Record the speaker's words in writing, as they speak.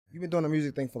You've been doing the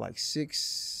music thing for like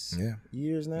 6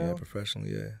 years now? Yeah,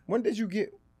 professionally, yeah. When did you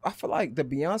get, I feel like the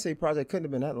Beyonce project couldn't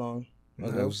have been that long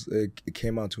ago. It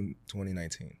came out in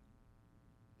 2019.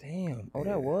 Damn. Oh,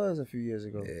 that was a few years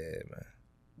ago. Yeah, man.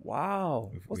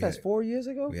 Wow. What's that, 4 years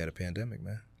ago? We had a pandemic,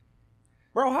 man.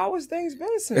 Bro, how has things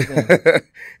been since then?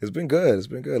 It's been good. It's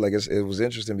been good. Like, it was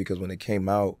interesting because when it came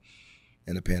out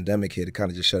and the pandemic hit, it kind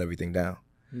of just shut everything down.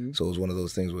 Mm-hmm. So it was one of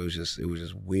those things where it was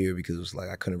just weird because it was like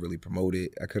I couldn't really promote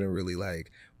it. I couldn't really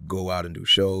like go out and do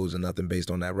shows and nothing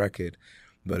based on that record.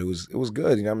 But it was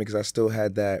good, you know what I mean? Because I still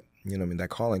had that, you know what I mean, that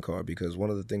calling card. Because one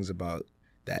of the things about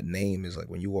that name is like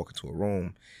when you walk into a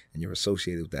room and you're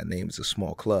associated with that name, it's a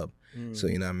small club. So,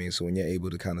 you know what I mean? So when you're able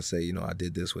to kind of say, you know, I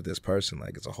did this with this person,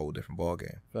 like it's a whole different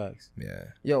ballgame. Facts. Yeah.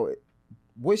 Yo,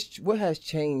 what has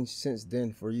changed since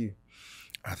then for you?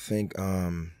 I think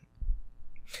that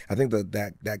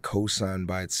cosign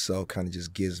by itself kind of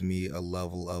just gives me a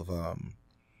level of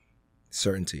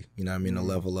certainty, you know what I mean? A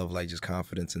level of like just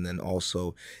confidence, and then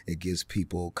also it gives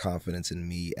people confidence in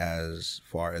me as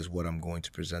far as what I'm going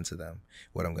to present to them,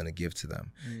 what I'm going to give to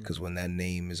them. Because when that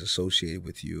name is associated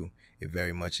with you, it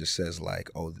very much just says like,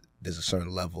 oh, there's a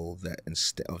certain level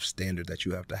of standard that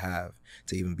you have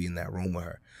to even be in that room with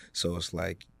her. So it's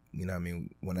like, you know what I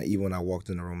mean, when I walked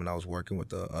in the room and I was working with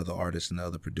the other artists and the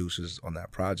other producers on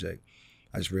that project,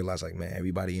 I just realized like, man,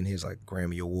 everybody in here is like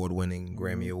Grammy Award winning,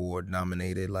 Grammy Award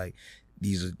nominated. Like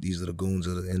these are the goons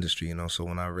of the industry, you know? So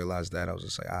when I realized that, I was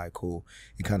just like, all right, cool.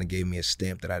 It kind of gave me a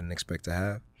stamp that I didn't expect to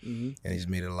have. And it just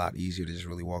made it a lot easier to just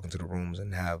really walk into the rooms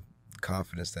and have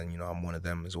confidence that, you know, I'm one of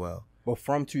them as well. But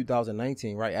from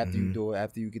 2019, right, after you do it,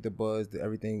 after you get the buzz,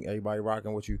 everything, everybody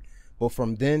rocking with you. But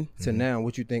from then to now,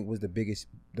 what you think was the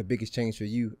biggest change for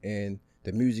you and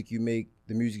the music you make,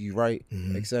 the music you write,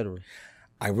 etc.?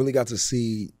 I really got to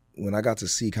see, when I got to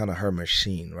see kind of her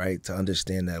machine, right, to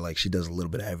understand that like she does a little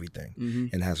bit of everything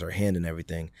and has her hand in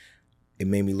everything, it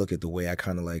made me look at the way I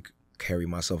kind of like carry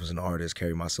myself as an artist,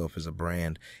 carry myself as a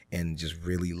brand, and just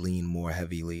really lean more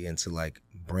heavily into like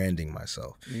branding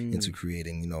myself, into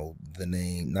creating, you know, the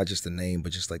name, not just the name,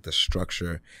 but just like the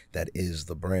structure that is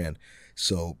the brand.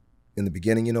 So in the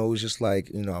beginning, you know, it was just like,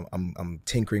 you know, I'm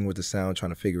tinkering with the sound,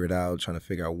 trying to figure it out, trying to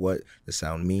figure out what the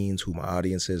sound means, who my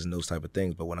audience is, and those type of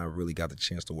things. But when I really got the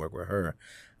chance to work with her,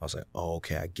 I was like, oh,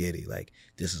 okay, I get it. Like,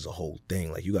 this is a whole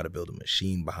thing. Like, you got to build a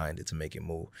machine behind it to make it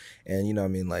move. And, you know what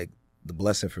I mean? Like, the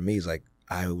blessing for me is like,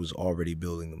 I was already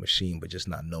building the machine, but just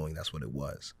not knowing that's what it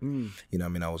was. You know what I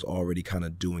mean? I was already kind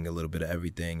of doing a little bit of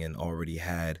everything and already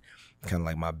had kind of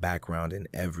like my background in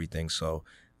everything. So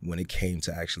when it came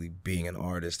to actually being an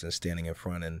artist and standing in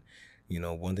front, and, you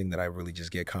know, one thing that I really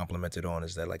just get complimented on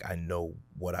is that like I know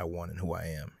what I want and who I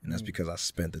am. And that's because I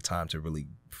spent the time to really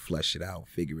flesh it out,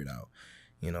 figure it out,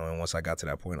 you know, and once I got to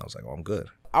that point, I was like, oh, I'm good.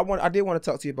 I did want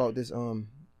to talk to you about this,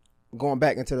 going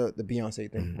back into the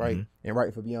Beyonce thing, right? And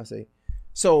writing for Beyonce.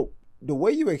 So the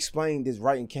way you explained this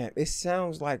writing camp, it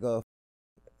sounds like I'm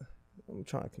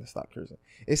trying to stop cursing.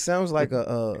 It sounds like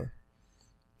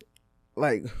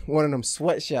like one of them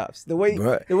sweatshops. The way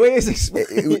it's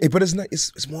explained, but it's not.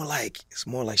 It's more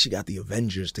like she got the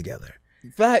Avengers together.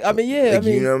 Fact. I mean, yeah. Like,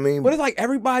 you know what I mean? But it's like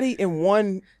everybody in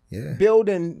one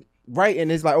building writing.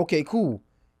 It's like, okay, cool.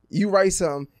 You write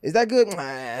something. Is that good?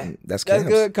 That's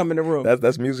good. Come in the room.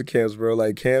 That's music camps, bro.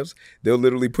 Like camps, they'll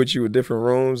literally put you in different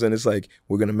rooms, and it's like,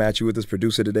 we're gonna match you with this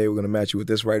producer today. We're gonna match you with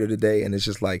this writer today, and it's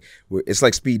just like it's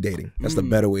like speed dating. That's the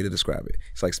better way to describe it.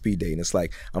 It's like speed dating. It's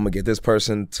like, I'm gonna get this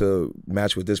person to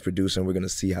match with this producer, and we're gonna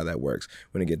see how that works.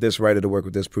 We're gonna get this writer to work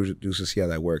with this producer, see how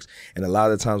that works. And a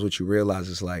lot of the times, what you realize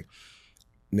is like,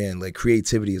 man, like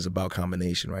creativity is about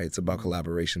combination, right? It's about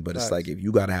collaboration, but it's like if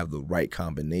you got to have the right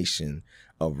combination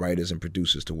of writers and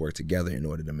producers to work together in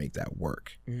order to make that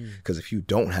work. Because if you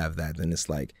don't have that, then it's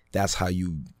like, that's how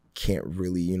you can't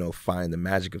really, you know, find the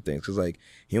magic of things. Because like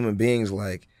human beings,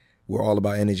 like we're all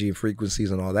about energy and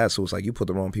frequencies and all that. So it's like you put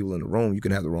the wrong people in the room, you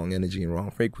can have the wrong energy and wrong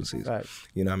frequencies.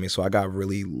 You know what I mean? So I got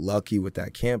really lucky with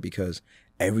that camp because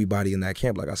everybody in that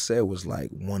camp, like I said, was like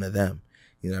one of them.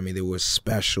 You know what I mean? There were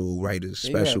special writers,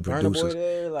 special producers.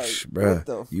 Like, bruh,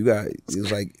 it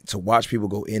was like to watch people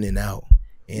go in and out.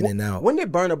 And out. When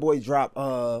did Burna Boy drop?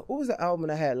 What was the album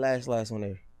that had last on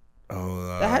there?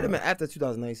 Oh, that had to been after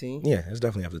 2019. Yeah, it's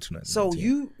definitely after 2019. So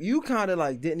you kind of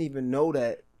like didn't even know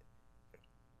that.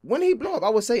 When did he blow up? I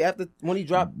would say after when he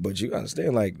dropped. But you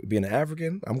understand, like being an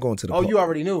African, I'm going to the. Oh, you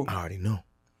already knew. I already knew.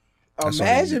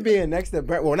 Imagine being next to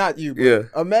Burna. Well, not you.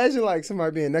 But imagine like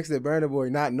somebody being next to Burna Boy,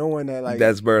 not knowing that like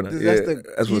that's Burna.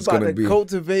 That's what it's gonna be.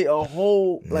 Cultivate a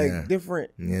whole like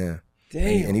different. Yeah.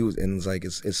 Damn. And it's like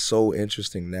it's so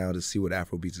interesting now to see what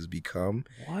Afrobeats has become.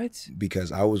 What?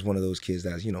 Because I was one of those kids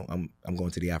that, you know, I'm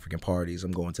going to the African parties,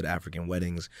 I'm going to the African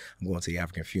weddings, I'm going to the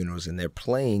African funerals, and they're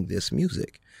playing this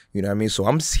music. You know what I mean? So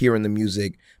I'm hearing the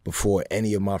music before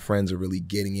any of my friends are really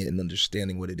getting it and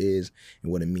understanding what it is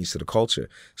and what it means to the culture.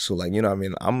 So like, you know what I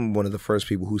mean? I'm one of the first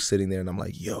people who's sitting there and I'm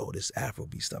like, yo, this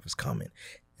Afrobeat stuff is coming.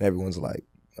 And everyone's like,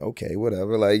 okay,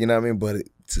 whatever, like, you know what I mean? But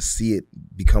to see it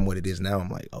become what it is now, I'm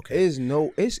like, okay.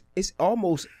 It's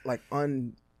almost like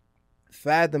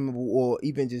unfathomable, or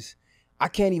even just, I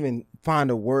can't even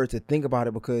find a word to think about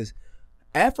it, because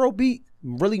Afrobeat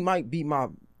really might be my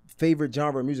favorite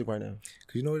genre of music right now.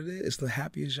 Cause you know what it is? It's the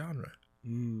happiest genre.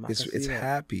 It's that.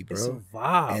 happy, bro. It's a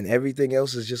vibe. And everything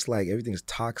else is just like, everything's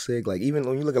toxic. Like even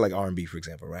when you look at like R&B, for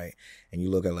example, right? And you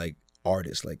look at like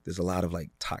artists, like there's a lot of like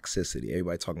toxicity.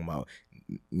 Everybody talking about,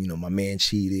 you know, my man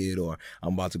cheated, or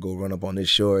I'm about to go run up on this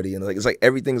shorty, and like it's like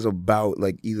everything's about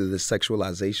like either the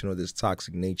sexualization or this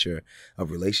toxic nature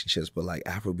of relationships. But like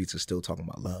Afrobeats are still talking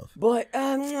about love. But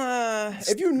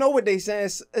if you know what they saying,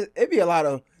 it be a lot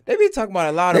of, they be talking about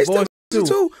a lot of bullshit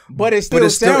too. But it still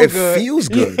sounds good. It feels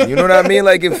good. You know what I mean?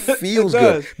 Like it feels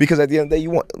good, because at the end of the day,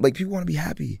 you want, like, people want to be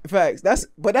happy. Facts.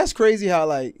 That's crazy how,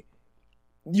 like,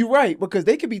 you're right, because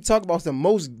they could be talking about the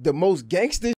most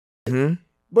gangster shit,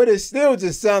 but it still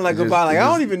just sound like a vibe. Like, I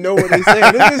don't even know what they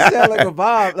saying. It just sound like a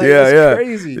vibe. Like, it's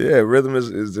crazy. Yeah, rhythm is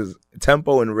just,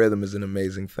 tempo and rhythm is an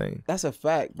amazing thing. That's a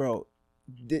fact, bro.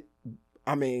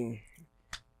 I mean,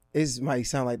 it might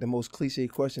sound like the most cliche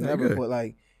question ever, but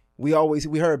like, we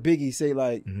heard Biggie say,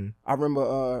 like, I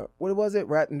remember, what was it?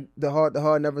 Rapping the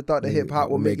hard never thought that hip hop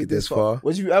would make it this far.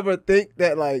 Would you ever think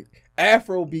that like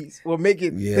Afrobeats will make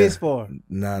it this far?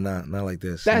 Nah, not like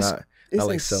this. Not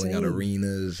like selling out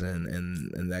arenas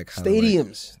and that kind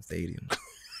stadiums. Of stadiums.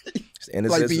 And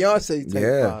it's like Beyonce type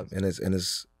vibes. And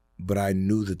it's but I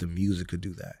knew that the music could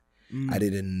do that. I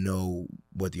didn't know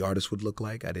what the artist would look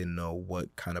like. I didn't know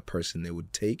what kind of person they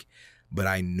would take, but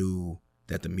I knew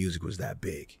that the music was that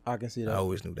big. I can see that. I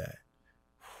always knew that.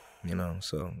 You know,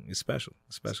 so it's special.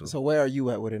 It's special. So where are you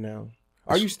at with it now?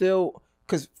 Are you still,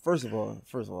 because first of all,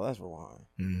 let's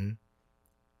rewind.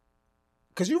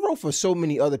 Because you wrote for so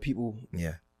many other people.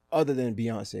 Yeah. Other than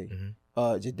Beyonce.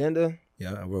 Jadenda.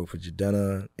 Yeah, I wrote for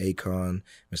Jadena, Akon,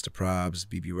 Mr. Probs,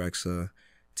 BB Rexa,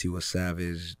 Tiwa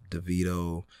Savage,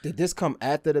 Davido. Did this come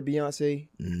after the Beyonce?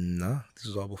 Nah, this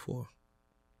was all before.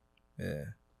 Yeah.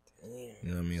 Damn. You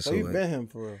know what I mean? So you've been him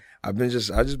for real. I've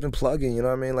just been plugging, you know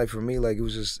what I mean? Like for me, like it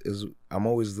was I'm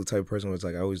always the type of person where it's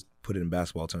like, I always put it in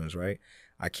basketball terms, right?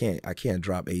 I can't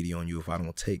drop 80 on you if I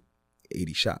don't take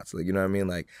 80 shots. Like, you know what I mean?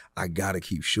 Like, I gotta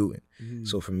keep shooting.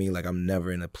 So for me, like, I'm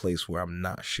never in a place where I'm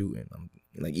not shooting. I'm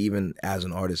like, even as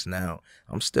an artist now,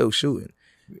 I'm still shooting.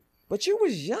 But you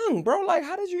was young, bro. Like,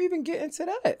 how did you even get into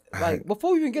that? Like,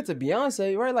 before we even get to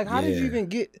Beyonce, right? Like, how did you even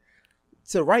get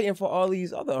to writing for all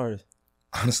these other artists?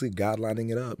 Honestly, God lining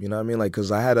it up. You know what I mean? Like,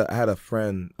 cause I had a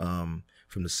friend from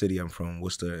the city. I'm from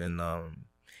Worcester, and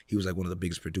he was like one of the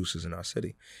biggest producers in our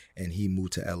city, and he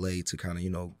moved to LA to kind of, you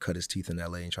know, cut his teeth in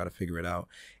LA and try to figure it out.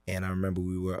 And I remember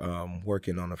we were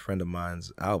working on a friend of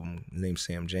mine's album named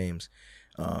Sam James,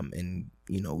 and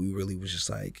you know, we really was just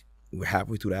like, we're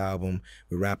halfway through the album,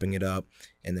 we're wrapping it up,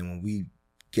 and then when we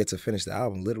get to finish the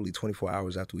album, literally 24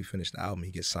 hours after we finish the album,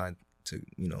 he gets signed to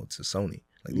Sony.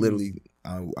 Like literally,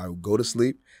 I go to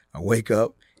sleep, I wake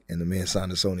up, and the man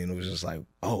signed to Sony, and it was just like,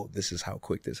 oh, this is how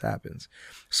quick this happens.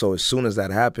 So as soon as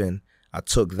that happened, I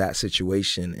took that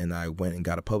situation and I went and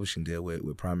got a publishing deal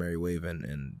with Primary Wave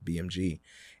and BMG.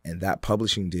 And that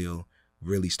publishing deal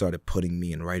really started putting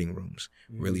me in writing rooms.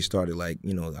 Really started, like,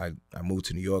 you know, I moved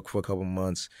to New York for a couple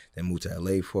months, then moved to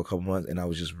LA for a couple months, and I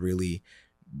was just really,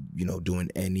 you know, doing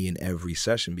any and every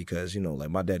session because, you know, like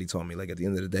my daddy told me, like, at the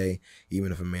end of the day,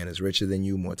 even if a man is richer than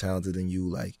you, more talented than you,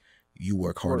 like, you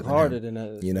work harder than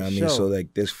that. You know what I mean? So,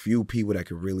 like, there's few people that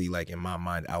could really, like, in my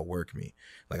mind, outwork me.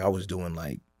 Like, I was doing,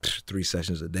 like, 3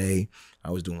 sessions a day.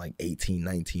 I was doing, like, 18,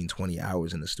 19, 20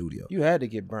 hours in the studio. You had to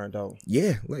get burnt out.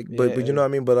 Yeah. Like, but you know what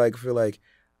I mean? But, like, I feel like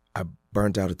I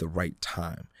burnt out at the right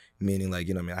time. Meaning, like,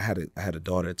 you know what I mean? I had a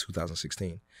daughter in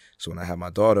 2016. So when I had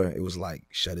my daughter, it was like,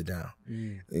 shut it down.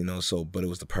 You know, so, but it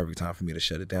was the perfect time for me to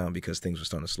shut it down because things were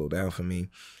starting to slow down for me.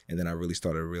 And then I really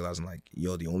started realizing, like,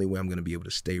 yo, the only way I'm going to be able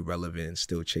to stay relevant and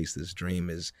still chase this dream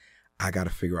is I got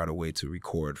to figure out a way to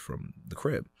record from the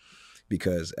crib.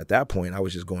 Because at that point, I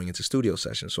was just going into studio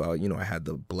sessions. So, I had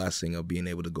the blessing of being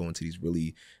able to go into these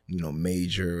really, you know,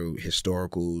 major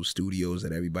historical studios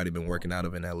that everybody been working out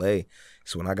of in LA.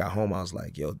 So when I got home, I was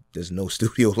like, yo, there's no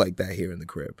studio like that here in the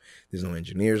crib. There's no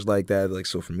engineers like that. Like,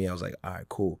 so for me, I was like, all right,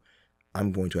 cool.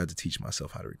 I'm going to have to teach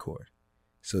myself how to record.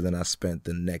 So then I spent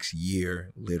the next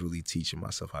year literally teaching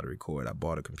myself how to record. I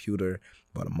bought a computer,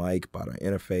 bought a mic, bought an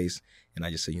interface, and I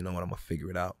just said, you know what, I'm gonna figure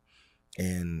it out.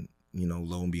 And, you know,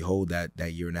 lo and behold,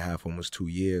 that year and a half, almost 2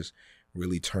 years,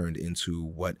 really turned into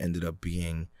what ended up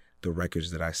being the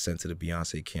records that I sent to the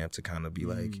Beyonce camp to kind of be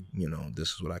like, you know, this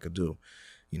is what I could do.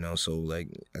 You know, so like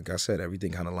I said,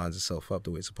 everything kind of lines itself up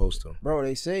the way it's supposed to. Bro,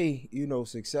 they say, you know,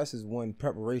 success is when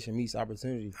preparation meets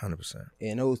opportunity. 100%.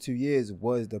 And those 2 years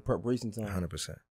was the preparation time. 100%.